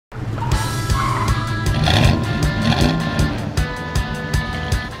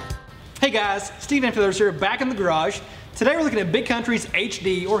Hey guys, Steve Infielders here, back in the garage. Today we're looking at Big Country's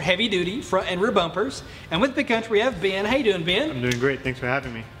HD or heavy duty front and rear bumpers. And with Big Country we have Ben. How you doing, Ben? I'm doing great, thanks for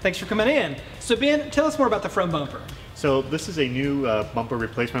having me. Thanks for coming in. So Ben, tell us more about the front bumper. So this is a new bumper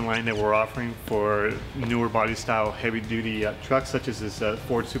replacement line that we're offering for newer body style heavy duty trucks such as this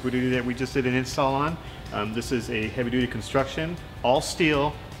Ford Super Duty that we just did an install on. This is a heavy duty construction, all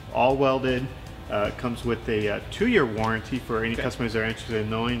steel, all welded. Comes with a 2-year warranty for any customers that are interested in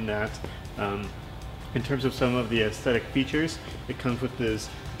knowing that. In terms of some of the aesthetic features, it comes with this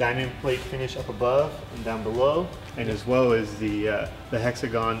diamond plate finish up above and down below, and as well as the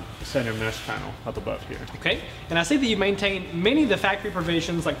hexagon center mesh panel up above here. Okay, and I see that you maintain many of the factory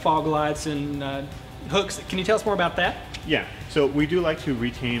provisions like fog lights and hooks. Can you tell us more about that? Yeah, so we do like to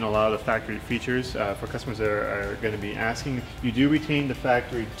retain a lot of the factory features for customers that are going to be asking. You do retain the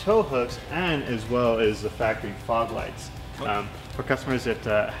factory tow hooks and as well as the factory fog lights. For customers that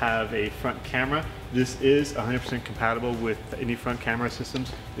have a front camera, this is 100% compatible with any front camera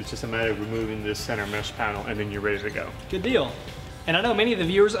systems. It's just a matter of removing this center mesh panel and then you're ready to go. Good deal. And I know many of the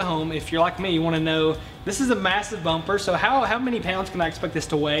viewers at home, if you're like me, you want to know, this is a massive bumper, so how many pounds can I expect this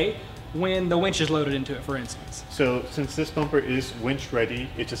to weigh when the winch is loaded into it, for instance? So since this bumper is winch ready,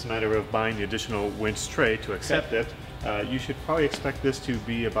 it's just a matter of buying the additional winch tray to accept it. You should probably expect this to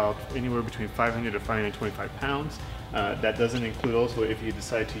be about anywhere between 500 to 525 pounds. That doesn't include also if you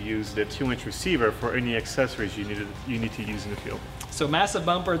decide to use the 2-inch receiver for any accessories you need to use in the field. So massive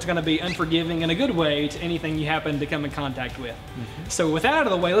bumper, it's going to be unforgiving in a good way to anything you happen to come in contact with. So with that out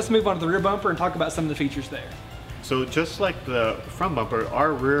of the way, let's move on to the rear bumper and talk about some of the features there. So just like the front bumper,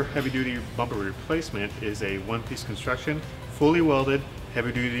 our rear heavy-duty bumper replacement is a one-piece construction, fully welded,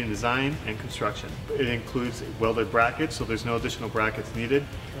 heavy-duty in design and construction. It includes welded brackets, so there's no additional brackets needed.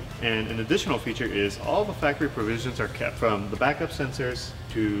 And an additional feature is all the factory provisions are kept, from the backup sensors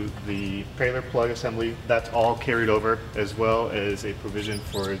to the trailer plug assembly. That's all carried over, as well as a provision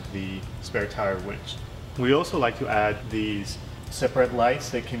for the spare tire winch. We also like to add these separate lights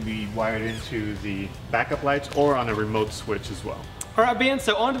that can be wired into the backup lights or on a remote switch as well. All right, Ben,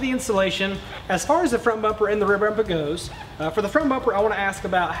 so on to the installation. As far as the front bumper and the rear bumper goes, for the front bumper, I want to ask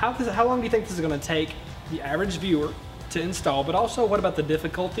about how long do you think this is going to take the average viewer to install, but also what about the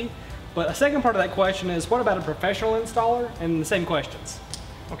difficulty? But a second part of that question is, what about a professional installer? And the same questions.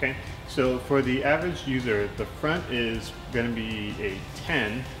 Okay, so for the average user, the front is going to be a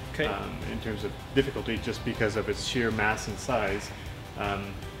 10 in terms of difficulty, just because of its sheer mass and size.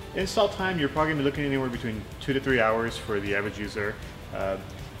 Install time, you're probably going to be looking anywhere between 2 to 3 hours for the average user.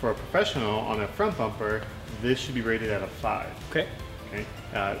 For a professional on a front bumper, this should be rated at a 5. Okay.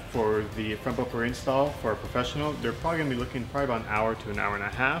 For the front bumper install for a professional, they're probably going to be looking probably about an hour to an hour and a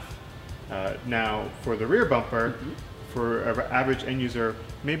half. Now for the rear bumper, for an average end user,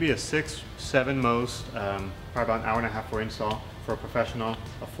 maybe a 6, 7 most, probably about an hour and a half for install. For a professional,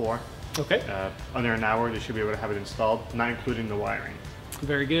 a 4. Okay. Under an hour, they should be able to have it installed, not including the wiring.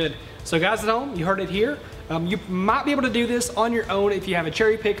 Very good. So guys at home, you heard it here. You might be able to do this on your own if you have a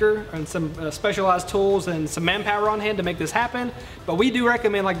cherry picker and some specialized tools and some manpower on hand to make this happen. But we do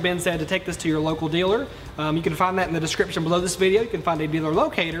recommend, like Ben said, to take this to your local dealer. You can find that in the description below this video. You can find a dealer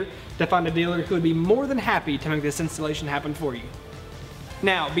locator to find a dealer who would be more than happy to make this installation happen for you.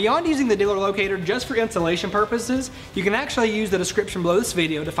 Now, beyond using the dealer locator just for installation purposes, you can actually use the description below this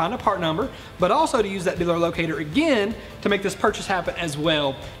video to find a part number, but also to use that dealer locator again to make this purchase happen as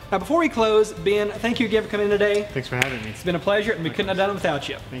well. Now, before we close, Ben, thank you again for coming in today. Thanks for having me. It's been a pleasure, and we couldn't have done it without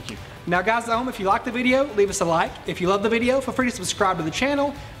you. Thank you. Now, guys at home, if you like the video, leave us a like. If you love the video, feel free to subscribe to the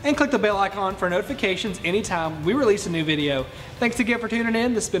channel and click the bell icon for notifications anytime we release a new video. Thanks again for tuning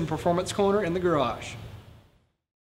in. This has been Performance Corner in the Garage.